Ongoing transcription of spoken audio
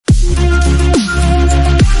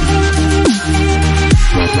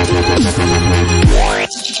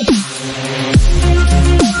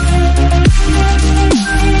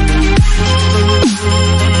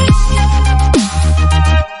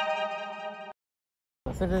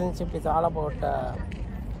Citizenship is all about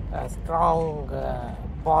a strong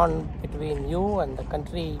bond between you and the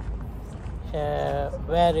country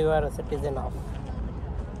where you are a citizen of.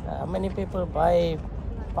 Many people buy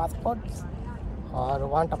passports or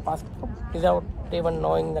want a passport without even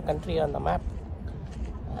knowing the country on the map,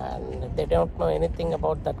 and they don't know anything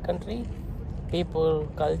about that country, people,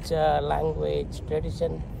 culture, language,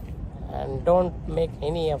 tradition, and don't make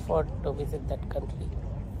any effort to visit that country.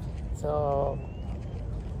 So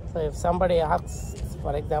if somebody asks,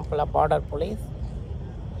 for example, a border police,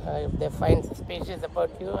 if they find suspicious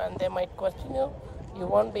about you and they might question you, you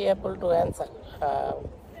won't be able to answer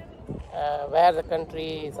where the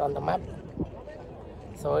country is on the map.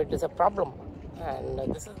 So it is a problem, and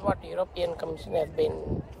this is what European Commission has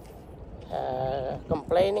been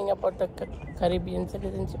complaining about the Caribbean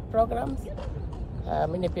citizenship programs.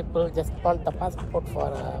 Many people just want the passport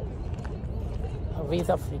for a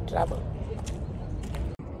visa-free travel.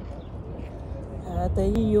 The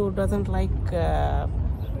EU doesn't like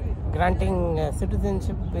granting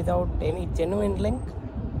citizenship without any genuine link,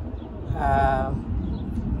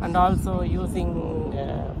 and also using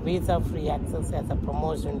visa-free access as a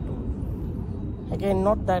promotion tool. Again,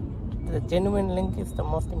 note that the genuine link is the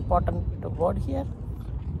most important word here.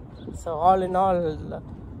 So all in all,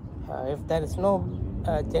 if there is no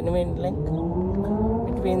genuine link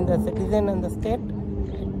between the citizen and the state,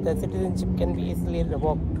 the citizenship can be easily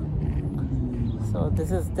revoked. So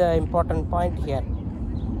this is the important point here.